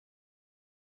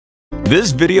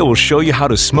This video will show you how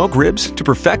to smoke ribs to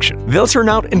perfection. They'll turn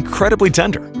out incredibly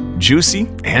tender, juicy,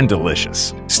 and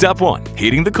delicious. Step 1.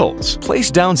 Heating the coals. Place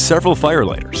down several fire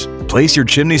lighters. Place your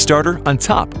chimney starter on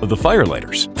top of the fire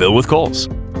lighters. Fill with coals.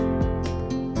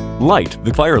 Light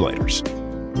the fire lighters.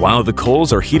 While the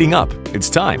coals are heating up, it's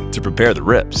time to prepare the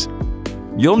ribs.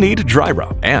 You'll need dry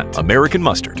rub and American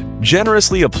mustard.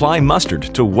 Generously apply mustard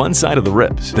to one side of the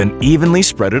ribs, then evenly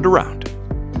spread it around.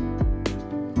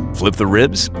 Flip the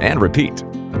ribs and repeat.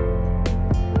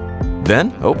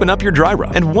 Then open up your dry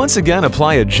rub and once again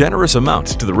apply a generous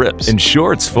amount to the ribs.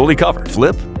 Ensure it's fully covered.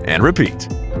 Flip and repeat.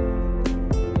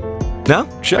 Now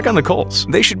check on the coals.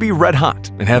 They should be red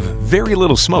hot and have very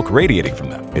little smoke radiating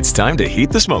from them. It's time to heat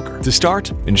the smoker. To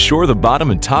start, ensure the bottom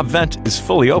and top vent is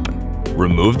fully open.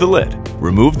 Remove the lid.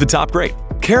 Remove the top grate.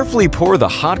 Carefully pour the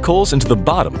hot coals into the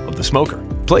bottom of the smoker.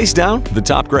 Place down the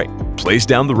top grate. Place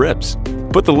down the ribs.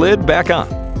 Put the lid back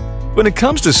on. When it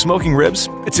comes to smoking ribs,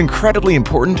 it's incredibly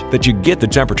important that you get the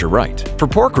temperature right. For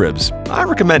pork ribs, I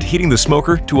recommend heating the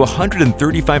smoker to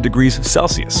 135 degrees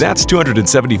Celsius. That's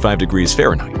 275 degrees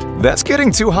Fahrenheit. That's getting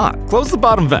too hot. Close the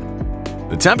bottom vent.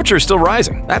 The temperature is still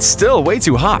rising. That's still way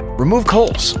too hot. Remove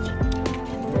coals.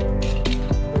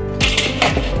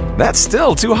 That's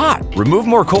still too hot. Remove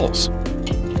more coals.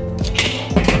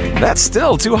 That's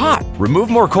still too hot. Remove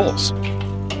more coals.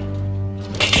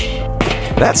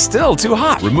 That's still too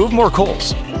hot. Remove more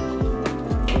coals.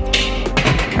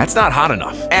 That's not hot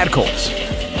enough. Add coals.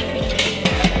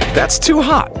 That's too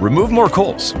hot. Remove more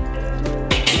coals.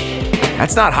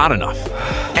 That's not hot enough.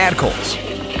 Add coals.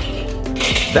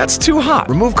 That's too hot.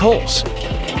 Remove coals.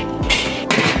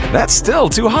 That's still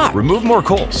too hot. Remove more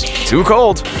coals. Too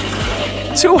cold.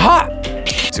 Too hot.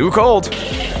 Too cold.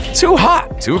 Too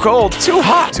hot, too cold, too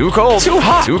hot, too cold, too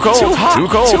hot, too cold, too hot, too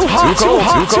cold, too hot,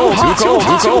 too cold, too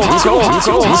cold,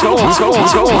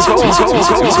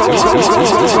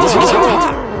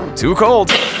 too cold, too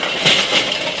cold.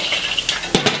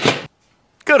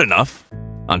 Good enough.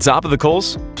 On top of the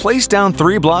coals, place down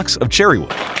 3 blocks of cherry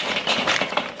wood.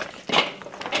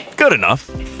 Good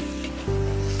enough.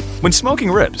 When smoking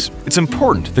ribs, it's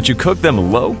important that you cook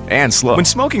them low and slow. When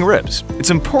smoking ribs, it's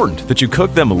important that you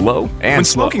cook them low and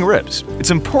slow. When smoking ribs,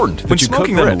 it's important that you cook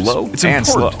them low and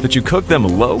slow. That you cook them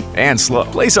low and slow.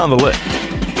 Place on the lid.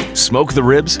 Smoke the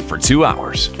ribs for 2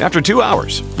 hours. After 2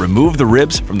 hours, remove the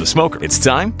ribs from the smoker. It's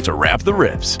time to wrap the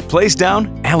ribs. Place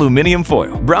down aluminum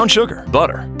foil, brown sugar,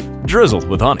 butter, drizzle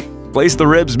with honey. Place the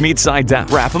ribs meat side down.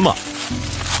 Wrap them up.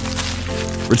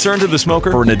 Return to the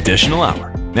smoker for an additional hour.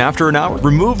 After an hour,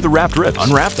 remove the wrapped ribs.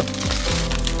 Unwrap them.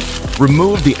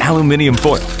 Remove the aluminum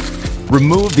foil.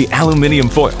 Remove the aluminum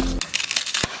foil.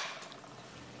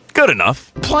 Good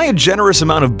enough. Apply a generous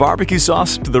amount of barbecue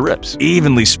sauce to the ribs.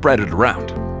 Evenly spread it around.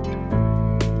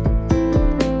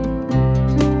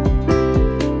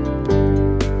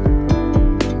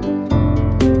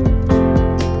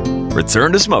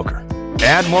 Return to smoker.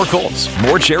 Add more coals,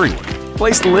 more cherry wood.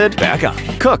 Place the lid back on.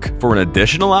 Cook for an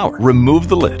additional hour. Remove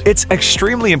the lid. It's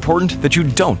extremely important that you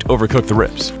don't overcook the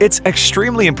ribs. It's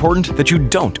extremely important that you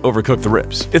don't overcook the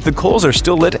ribs. If the coals are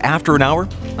still lit after an hour,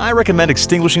 I recommend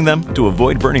extinguishing them to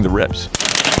avoid burning the ribs.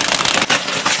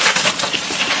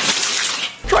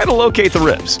 Try to locate the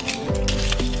ribs.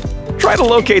 Try to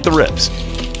locate the ribs.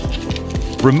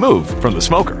 Remove from the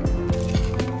smoker.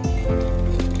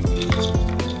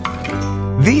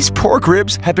 These pork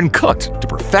ribs have been cooked to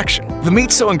perfection. The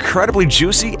meat's so incredibly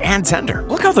juicy and tender.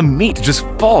 Look how the meat just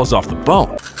falls off the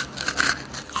bone.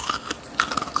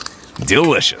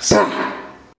 Delicious.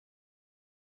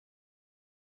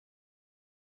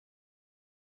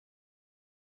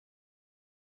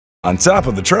 On top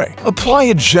of the tray, apply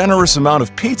a generous amount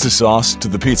of pizza sauce to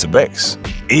the pizza base.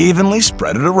 Evenly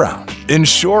spread it around.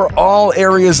 Ensure all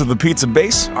areas of the pizza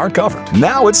base are covered.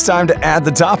 Now it's time to add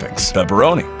the toppings.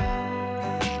 Pepperoni,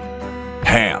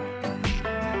 ham,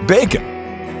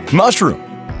 bacon, mushroom,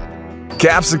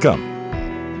 capsicum,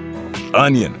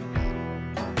 onion,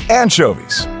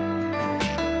 anchovies,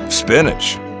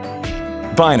 spinach,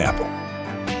 pineapple.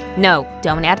 No,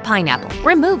 don't add pineapple.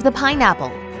 Remove the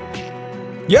pineapple.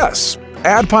 Yes,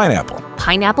 add pineapple.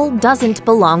 Pineapple doesn't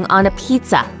belong on a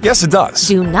pizza. Yes, it does.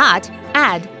 Do not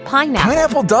add pineapple.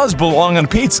 Pineapple does belong on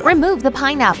pizza. Remove the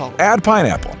pineapple. Add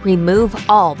pineapple. Remove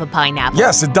all the pineapple.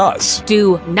 Yes, it does.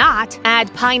 Do not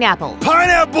add pineapple.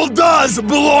 Pineapple does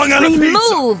belong on a pizza.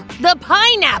 Remove the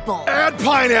pineapple. Add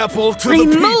pineapple to the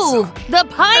pizza. Remove the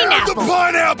pineapple. Add the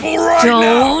pineapple right now.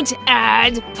 Don't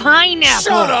add pineapple.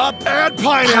 Shut up. Add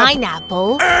pineapple.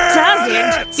 Pineapple Add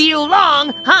doesn't belong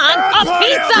on a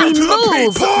pizza.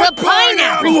 Remove the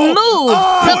pineapple. Remove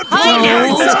the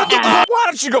pineapple. Why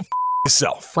don't you go f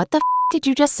yourself? What the did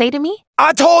you just say to me?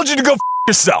 I told you to go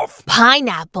yourself.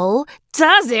 Pineapple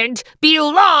doesn't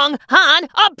belong on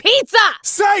a pizza!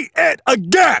 Say it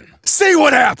again. See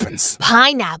what happens.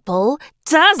 Pineapple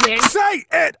doesn't... Say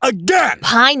it again.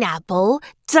 Pineapple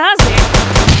doesn't...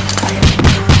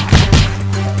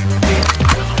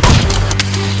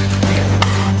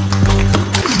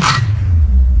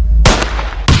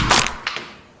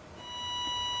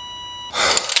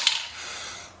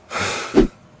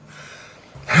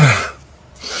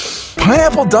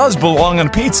 Pineapple does belong on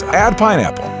pizza. Add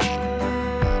pineapple.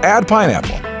 Add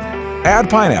pineapple. Add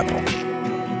pineapple.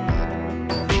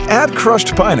 Add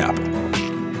crushed pineapple.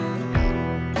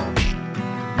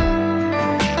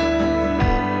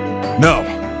 No,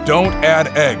 don't add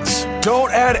eggs.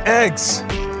 Don't add eggs.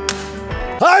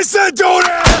 I said don't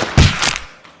add!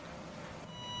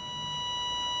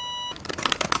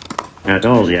 Add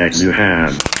all the eggs you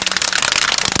have.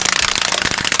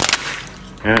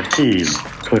 Add cheese.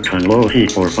 Cook on low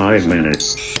heat for 5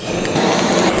 minutes.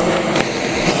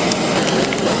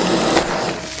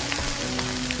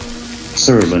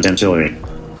 Serve and enjoy.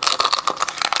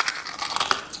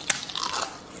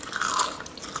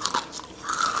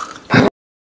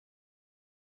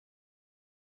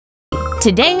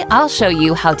 Today, I'll show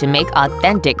you how to make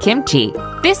authentic kimchi.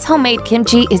 This homemade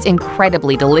kimchi is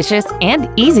incredibly delicious and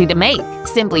easy to make.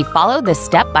 Simply follow the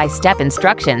step-by-step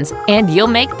instructions and you'll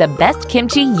make the best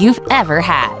kimchi you've ever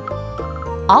had.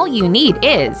 All you need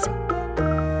is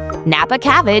Napa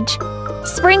cabbage,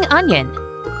 spring onion,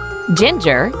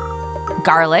 ginger,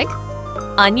 garlic,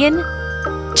 onion,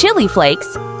 chili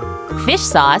flakes, fish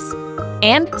sauce,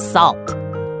 and salt.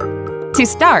 To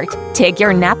start, take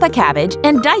your Napa cabbage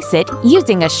and dice it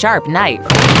using a sharp knife.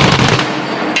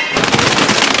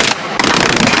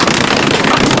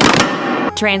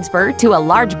 Transfer to a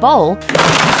large bowl.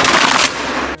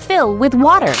 Fill with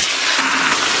water.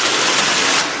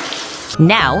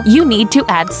 Now you need to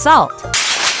add salt.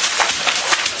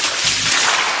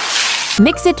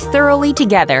 Mix it thoroughly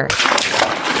together.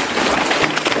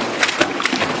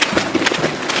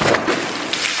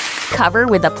 Cover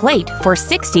with a plate for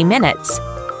 60 minutes.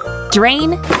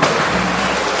 Drain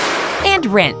and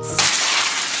rinse.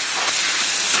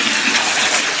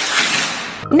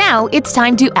 Now it's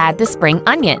time to add the spring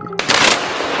onion.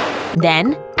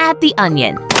 Then add the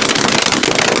onion.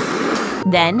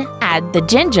 Then add the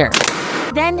ginger.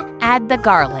 Then add the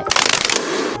garlic.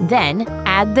 Then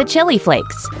add the chili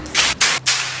flakes.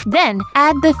 Then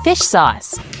add the fish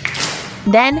sauce.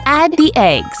 Then add the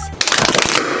eggs.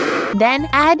 Then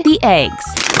add the eggs.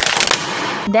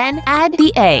 Then add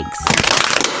the eggs.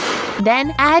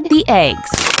 Then add the eggs.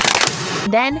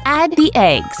 Then add the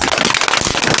eggs.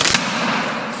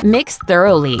 Mix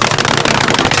thoroughly.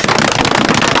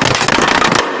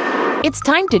 It's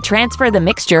time to transfer the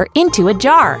mixture into a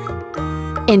jar.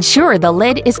 Ensure the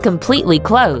lid is completely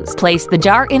closed. Place the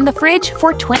jar in the fridge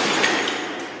for 20.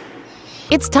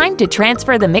 It's time to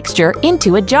transfer the mixture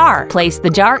into a jar. Place the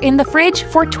jar in the fridge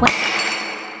for 20.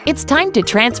 It's time to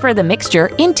transfer the mixture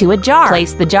into a jar.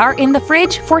 Place the jar in the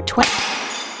fridge for 20.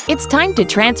 It's time to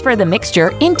transfer the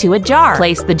mixture into a jar.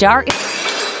 Place the jar.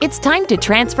 It's time to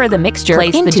transfer the mixture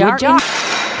into a jar.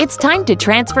 It's time to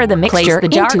transfer the mixture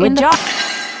into a jar.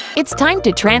 It's time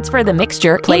to transfer the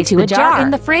mixture into a jar in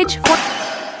the fridge for.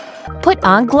 Put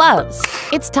on gloves.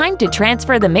 It's time to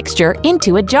transfer the mixture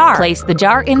into a jar. Place the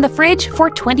jar in the fridge for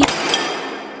 20.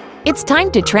 It's time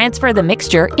to transfer the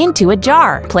mixture into a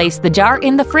jar. Place the jar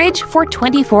in the fridge for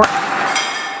 24.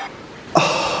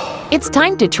 It's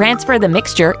time to transfer the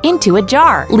mixture into a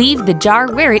jar. Leave the jar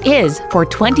where it is for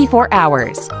 24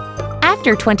 hours.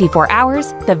 After 24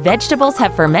 hours, the vegetables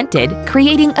have fermented,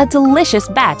 creating a delicious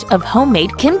batch of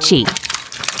homemade kimchi.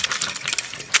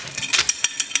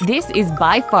 This is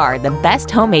by far the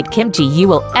best homemade kimchi you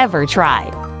will ever try.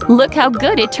 Look how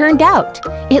good it turned out!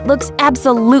 It looks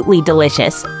absolutely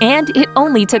delicious, and it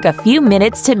only took a few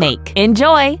minutes to make.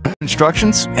 Enjoy!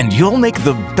 Instructions, and you'll make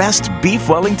the best beef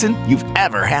Wellington you've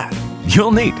ever had.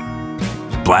 You'll need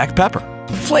black pepper,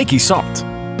 flaky salt,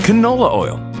 canola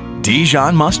oil,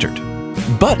 Dijon mustard,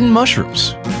 button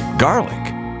mushrooms,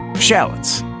 garlic,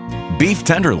 shallots, beef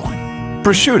tenderloin,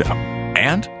 prosciutto,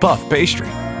 and puff pastry.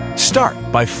 Start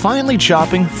by finely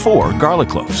chopping 4 garlic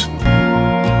cloves.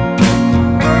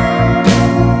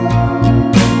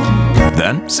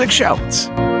 Then 6 shallots.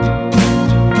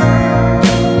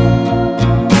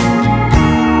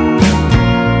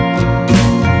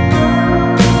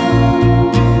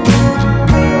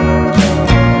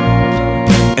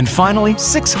 And finally,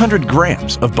 600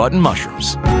 grams of button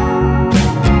mushrooms.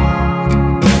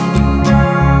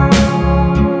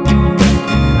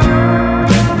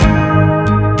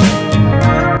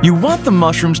 You want the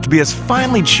mushrooms to be as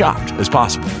finely chopped as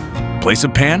possible. Place a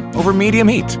pan over medium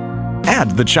heat.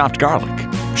 Add the chopped garlic,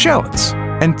 shallots,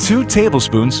 and 2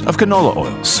 tablespoons of canola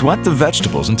oil. Sweat the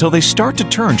vegetables until they start to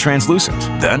turn translucent.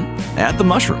 Then, add the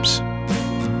mushrooms.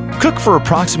 Cook for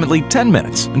approximately 10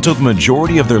 minutes until the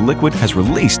majority of their liquid has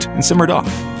released and simmered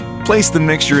off. Place the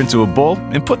mixture into a bowl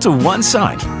and put to one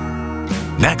side.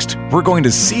 Next, we're going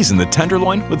to season the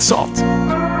tenderloin with salt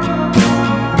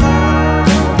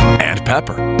and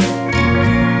pepper.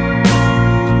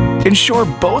 Ensure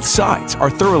both sides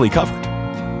are thoroughly covered.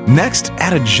 Next,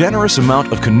 add a generous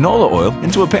amount of canola oil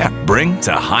into a pan. Bring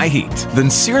to high heat.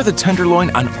 Then sear the tenderloin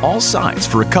on all sides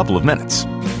for a couple of minutes.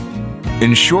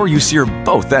 Ensure you sear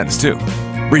both ends too.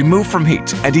 Remove from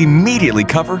heat and immediately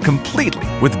cover completely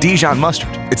with Dijon mustard.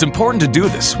 It's important to do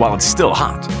this while it's still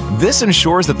hot. This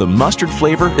ensures that the mustard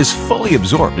flavor is fully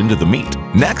absorbed into the meat.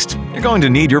 Next, you're going to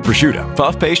need your prosciutto,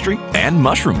 puff pastry, and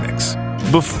mushroom mix.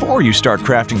 Before you start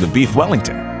crafting the beef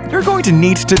Wellington, you're going to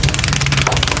need to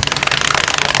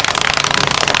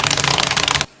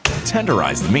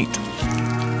tenderize the meat.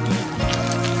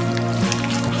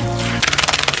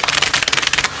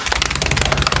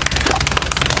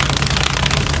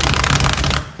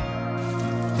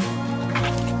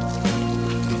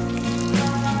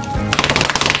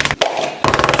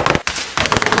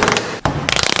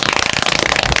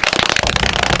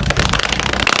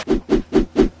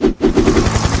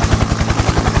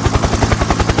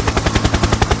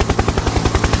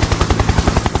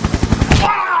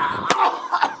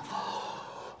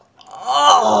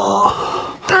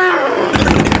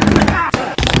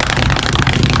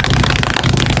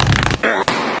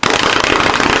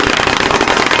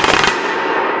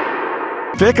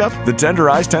 Pick up the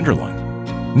tenderized tenderloin.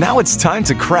 Now it's time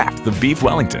to craft the beef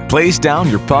Wellington. Place down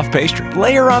your puff pastry.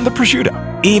 Layer on the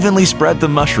prosciutto. Evenly spread the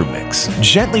mushroom mix.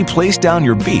 Gently place down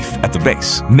your beef at the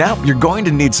base. Now you're going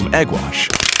to need some egg wash.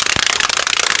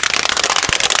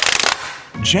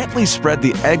 Gently spread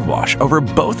the egg wash over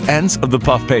both ends of the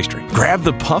puff pastry. Grab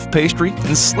the puff pastry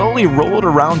and slowly roll it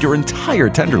around your entire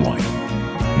tenderloin.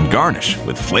 And garnish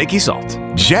with flaky salt.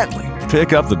 Gently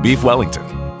pick up the beef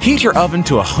Wellington. Heat your oven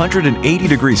to 180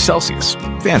 degrees Celsius,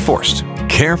 fan forced.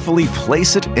 Carefully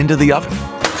place it into the oven.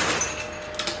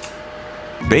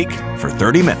 Bake for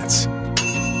 30 minutes.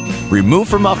 Remove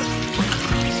from oven.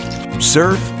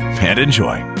 Serve and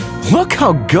enjoy. Look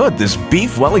how good this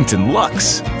beef Wellington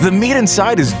looks. The meat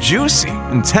inside is juicy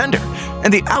and tender,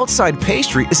 and the outside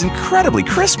pastry is incredibly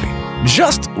crispy.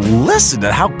 Just listen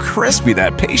to how crispy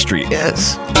that pastry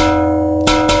is.